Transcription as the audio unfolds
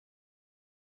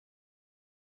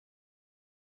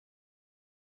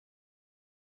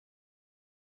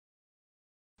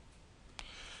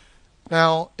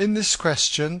Now in this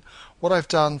question, what I've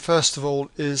done first of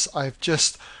all is I've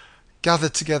just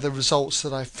gathered together results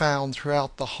that I found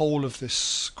throughout the whole of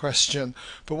this question.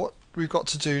 But what we've got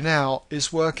to do now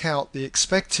is work out the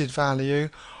expected value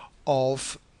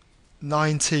of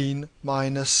 19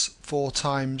 minus 4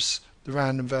 times the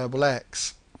random variable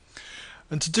x.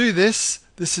 And to do this,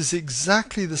 this is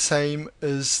exactly the same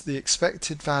as the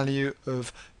expected value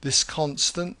of this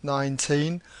constant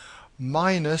 19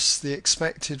 minus the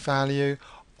expected value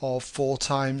of 4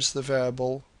 times the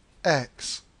variable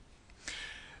x.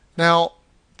 Now,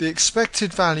 the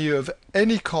expected value of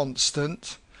any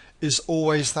constant is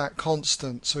always that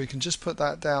constant, so we can just put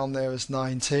that down there as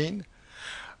 19.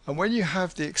 And when you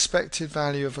have the expected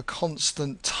value of a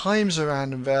constant times a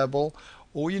random variable,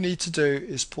 all you need to do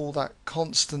is pull that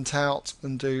constant out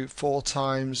and do 4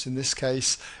 times, in this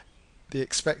case, the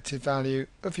expected value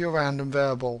of your random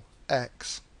variable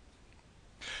x.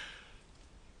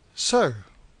 So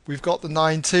we've got the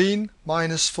 19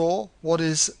 minus 4. What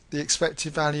is the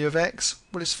expected value of x?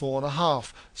 Well, it's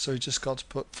 4.5. So you just got to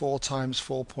put 4 times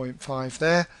 4.5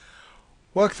 there.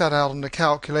 Work that out on the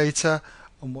calculator,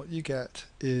 and what you get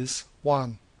is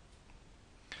 1.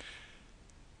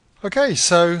 Okay,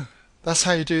 so that's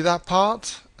how you do that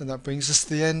part, and that brings us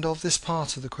to the end of this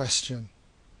part of the question.